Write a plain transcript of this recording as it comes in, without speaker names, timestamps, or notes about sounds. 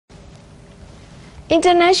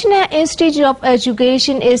International Institute of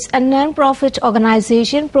Education is a non-profit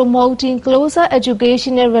organization promoting closer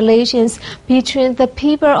educational relations between the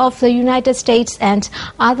people of the United States and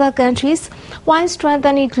other countries while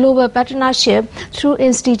strengthening global partnership through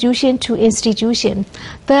institution to institution.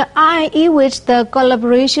 The IIE, with the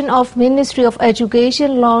collaboration of Ministry of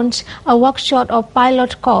Education, launched a workshop of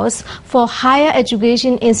pilot course for higher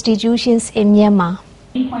education institutions in Myanmar.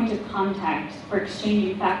 Point of contact for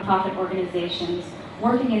exchanging for-profit organizations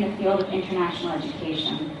working in the field of international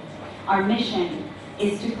education. Our mission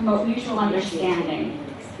is to promote mutual understanding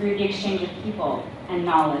through the exchange of people and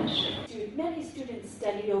knowledge. Many students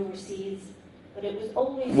studied overseas, but it was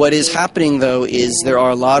always... What is happening, though, is there are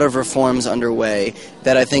a lot of reforms underway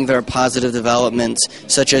that I think there are positive developments,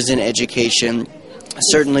 such as in education,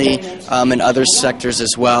 certainly in other sectors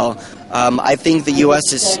as well. I think the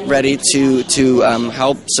U.S. is ready to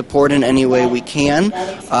help support in any way we can.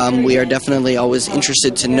 We are definitely always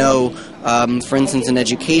interested to know, for instance, in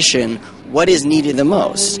education, what is needed the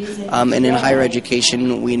most. And in higher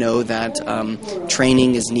education, we know that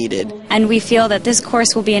training is needed. And we feel that this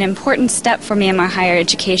course will be an important step for Myanmar higher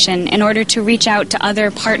education in order to reach out to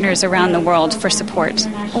other partners around the world for support.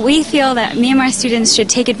 We feel that Myanmar students should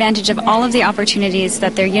take advantage of all of the opportunities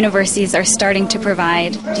that their universities are starting to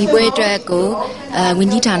provide. I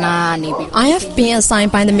have been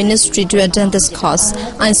assigned by the ministry to attend this course.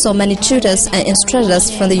 I saw many tutors and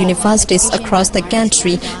instructors from the universities across the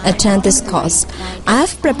country attend this course. I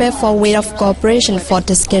have prepared for a way of cooperation for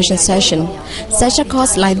discussion session. Such a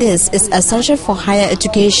course like this is essential for higher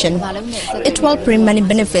education. It will bring many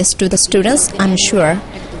benefits to the students, I'm sure.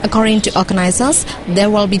 According to organizers, there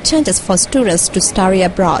will be chances for students to study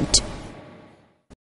abroad.